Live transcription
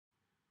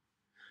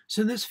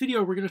So in this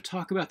video, we're going to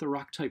talk about the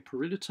rock type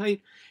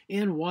peridotite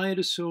and why it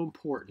is so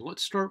important.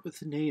 Let's start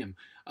with the name.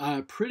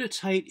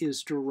 Peridotite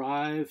is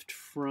derived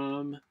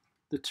from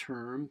the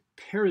term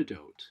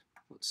peridot.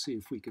 Let's see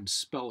if we can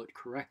spell it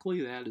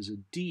correctly. That is a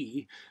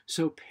D.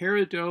 So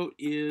peridot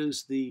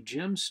is the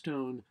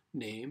gemstone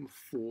name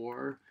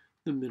for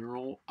the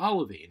mineral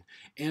olivine.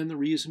 And the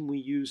reason we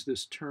use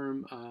this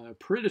term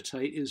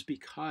peridotite is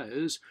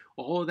because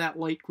all of that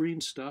light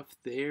green stuff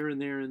there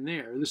and there and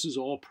there, this is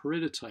all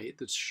peridotite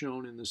that's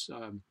shown in this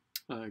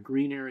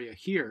green area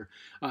here.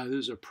 This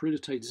is a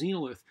peridotite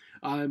xenolith.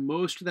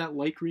 Most of that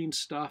light green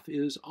stuff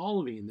is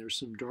olivine. There's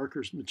some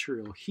darker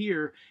material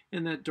here,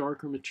 and that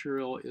darker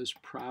material is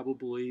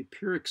probably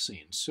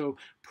pyroxene. So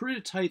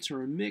peridotites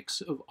are a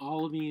mix of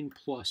olivine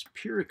plus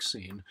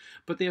pyroxene,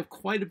 but they have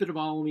quite a bit of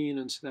olivine,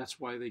 and so that's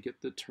why they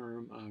get the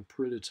term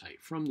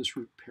peridotite from this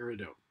root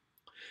peridot.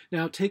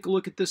 Now take a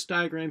look at this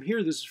diagram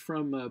here. This is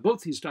from,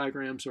 both these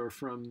diagrams are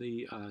from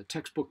the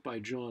textbook by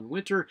John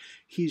Winter.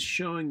 He's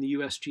showing the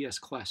USGS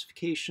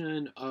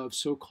classification of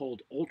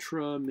so-called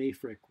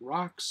ultramafic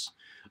rocks.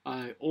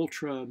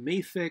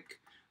 Ultramafic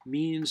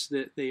means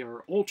that they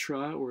are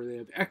ultra, or they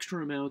have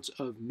extra amounts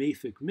of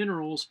mafic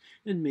minerals,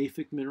 and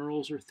mafic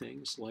minerals are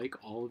things like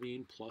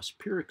olivine plus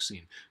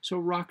pyroxene. So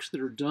rocks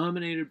that are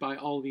dominated by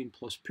olivine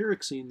plus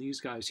pyroxene, these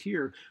guys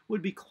here,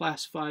 would be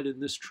classified in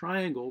this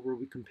triangle where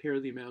we compare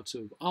the amounts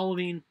of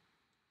olivine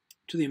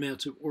to the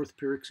amounts of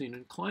orthopyroxene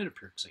and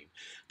clinopyroxene.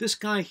 This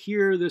guy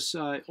here, this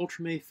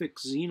ultramafic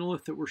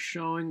xenolith that we're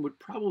showing, would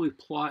probably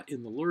plot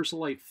in the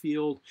leurzolite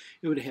field.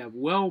 It would have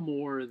well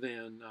more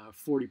than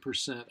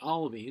 40%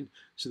 olivine,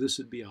 so this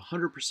would be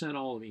 100%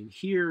 olivine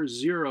here,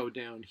 0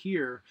 down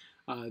here.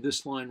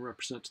 This line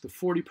represents the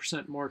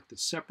 40% mark that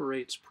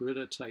separates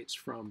peridotites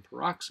from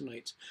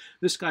pyroxenites.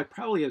 This guy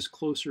probably has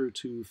closer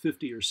to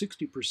 50 or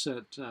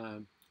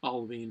 60%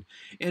 olivine,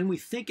 and we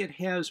think it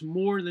has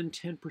more than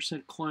 10%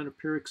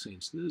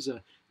 clinopyroxene. So this is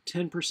a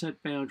 10%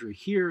 boundary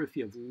here. If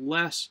you have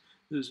less,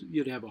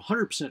 you'd have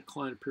 100%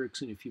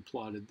 clinopyroxene if you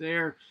plotted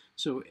there.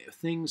 So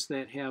things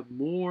that have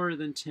more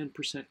than 10%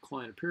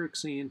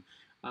 clinopyroxene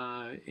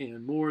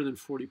and more than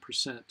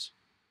 40%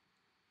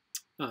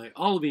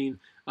 olivine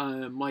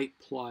might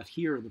plot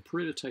here in the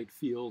peridotite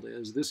field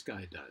as this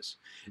guy does.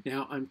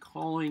 Now I'm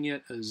calling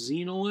it a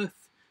xenolith.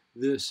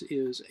 This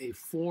is a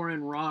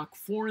foreign rock.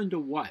 Foreign to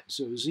what?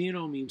 So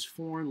xeno means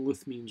foreign,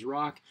 lith means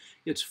rock.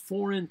 It's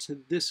foreign to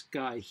this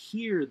guy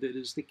here that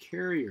is the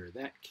carrier.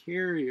 That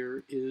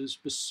carrier is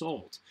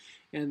basalt.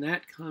 And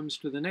that comes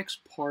to the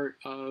next part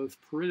of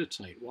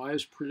peridotite. Why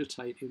is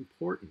peridotite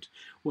important?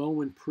 Well,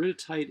 when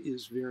peridotite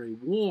is very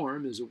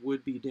warm, as it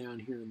would be down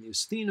here in the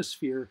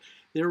asthenosphere,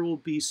 there will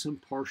be some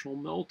partial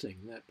melting.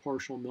 That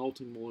partial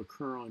melting will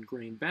occur on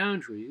grain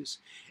boundaries,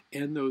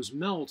 and those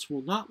melts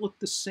will not look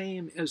the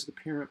same as the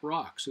parent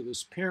rock. So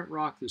this parent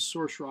rock, this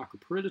source rock of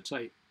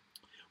peridotite,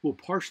 will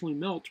partially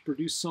melt to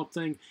produce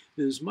something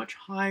that is much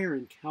higher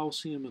in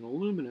calcium and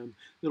aluminum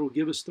that will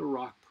give us the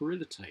rock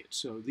peridotite.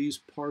 So these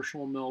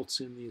partial melts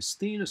in the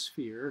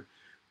asthenosphere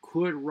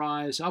could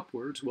rise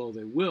upwards. Well,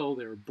 they will.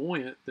 They're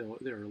buoyant.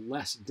 They're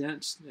less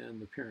dense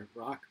than the parent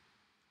rock.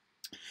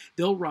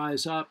 They'll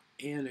rise up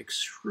and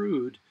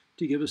extrude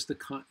to give us the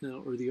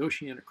continental or the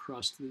oceanic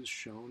crust that is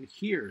shown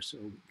here.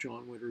 So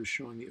John Winter is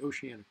showing the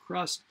oceanic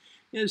crust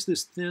as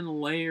this thin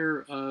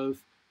layer of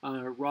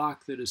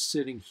rock that is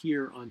sitting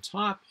here on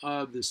top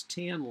of this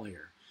tan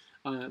layer.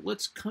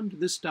 Let's come to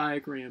this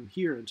diagram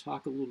here and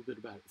talk a little bit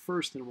about it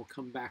first, then we'll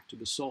come back to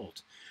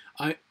basalt.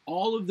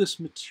 All of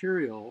this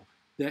material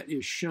that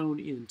is shown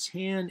in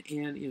tan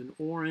and in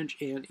orange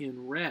and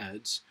in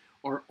reds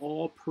are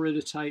all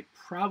peridotite,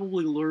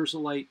 probably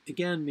leurzolite,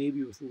 again,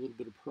 maybe with a little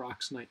bit of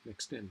pyroxenite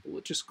mixed in, but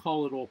let's just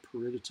call it all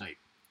peridotite.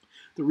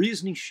 The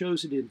reason he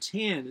shows it in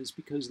tan is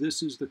because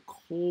this is the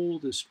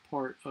coldest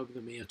part of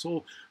the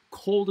mantle,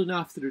 cold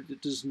enough that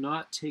it does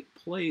not take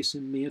place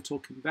in mantle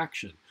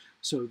convection.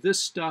 So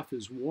this stuff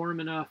is warm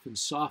enough and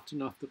soft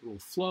enough that it will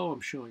flow. I'm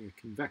showing a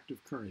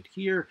convective current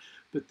here,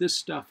 but this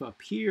stuff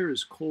up here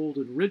is cold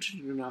and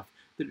rigid enough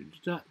that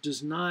it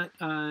does not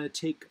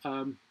take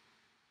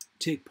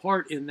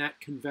part in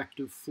that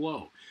convective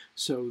flow.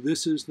 So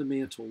this is the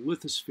mantle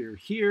lithosphere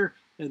here,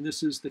 and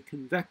this is the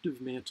convective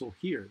mantle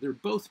here. They're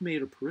both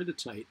made of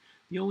peridotite.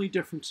 The only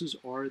differences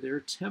are their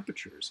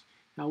temperatures.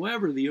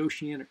 However, the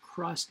oceanic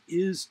crust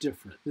is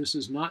different. This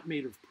is not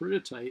made of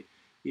peridotite.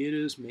 It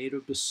is made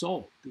of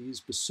basalt. These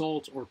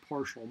basalts are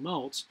partial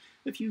melts.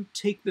 If you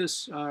take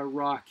this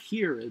rock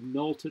here and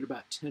melt it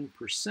about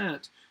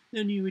 10%,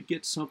 then you would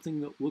get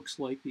something that looks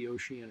like the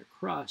oceanic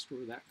crust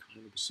or that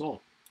kind of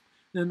basalt.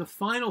 Then the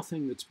final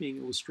thing that's being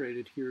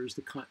illustrated here is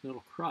the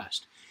continental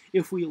crust.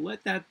 If we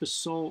let that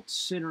basalt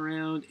sit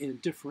around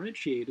and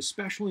differentiate,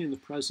 especially in the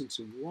presence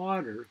of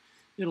water,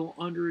 it'll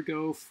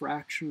undergo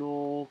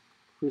fractional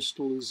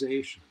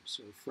crystallization.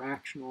 So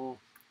fractional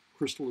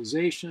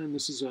crystallization,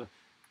 this is a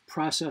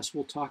process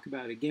we'll talk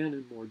about again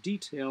in more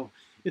detail.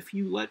 If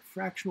you let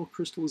fractional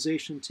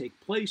crystallization take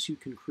place, you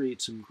can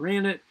create some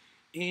granite,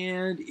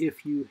 and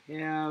if you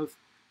have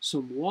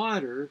some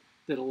water,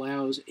 that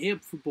allows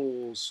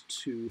amphiboles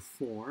to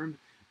form,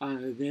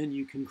 then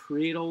you can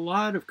create a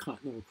lot of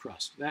continental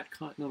crust. That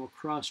continental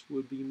crust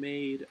would be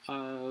made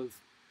of,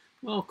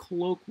 well,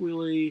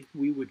 colloquially,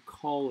 we would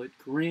call it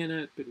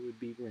granite, but it would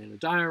be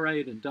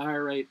granodiorite and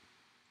diorite.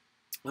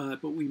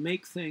 But we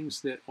make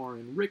things that are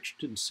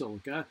enriched in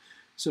silica.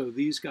 So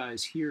these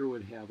guys here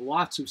would have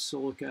lots of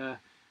silica,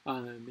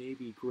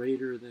 maybe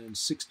greater than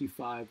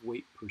 65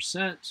 weight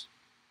percent.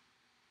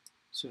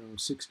 So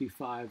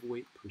 65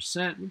 weight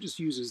percent. We just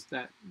uses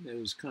that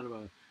as kind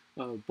of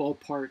a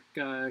ballpark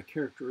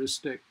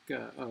characteristic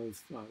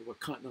of what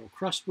continental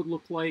crust would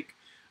look like.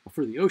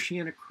 For the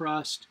oceanic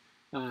crust,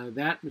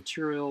 that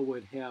material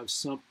would have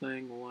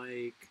something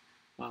like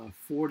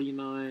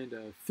 49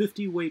 to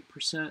 50 weight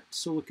percent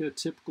silica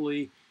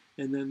typically,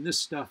 and then this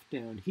stuff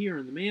down here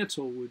in the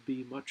mantle would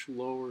be much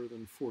lower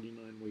than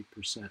 49 weight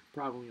percent,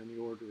 probably on the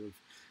order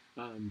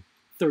of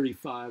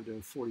 35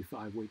 to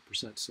 45 weight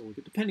percent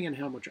silica, depending on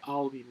how much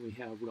olivine we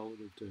have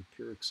relative to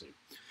pyroxene.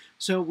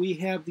 So we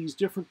have these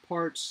different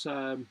parts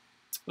of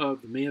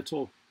the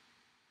mantle.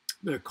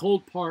 The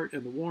cold part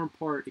and the warm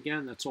part,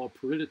 again, that's all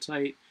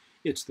peridotite.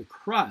 It's the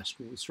crust.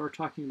 When we start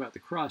talking about the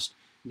crust,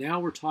 now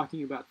we're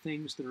talking about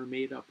things that are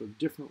made up of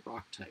different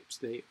rock types.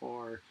 They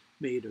are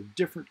made of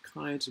different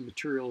kinds of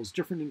materials,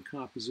 different in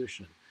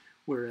composition,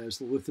 whereas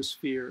the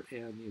lithosphere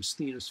and the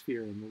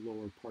asthenosphere and the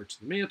lower parts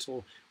of the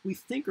mantle, we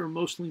think are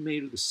mostly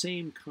made of the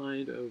same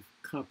kind of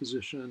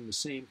composition, the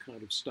same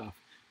kind of stuff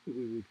that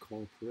we would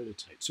call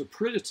peridotite. So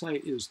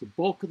peridotite is the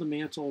bulk of the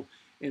mantle,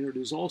 and it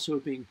is also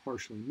being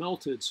partially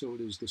melted, so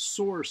it is the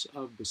source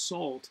of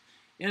basalt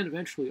and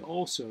eventually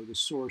also the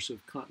source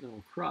of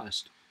continental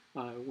crust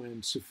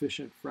when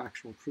sufficient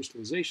fractional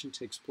crystallization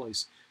takes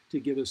place to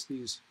give us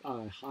these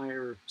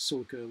higher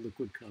silica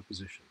liquid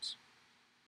compositions.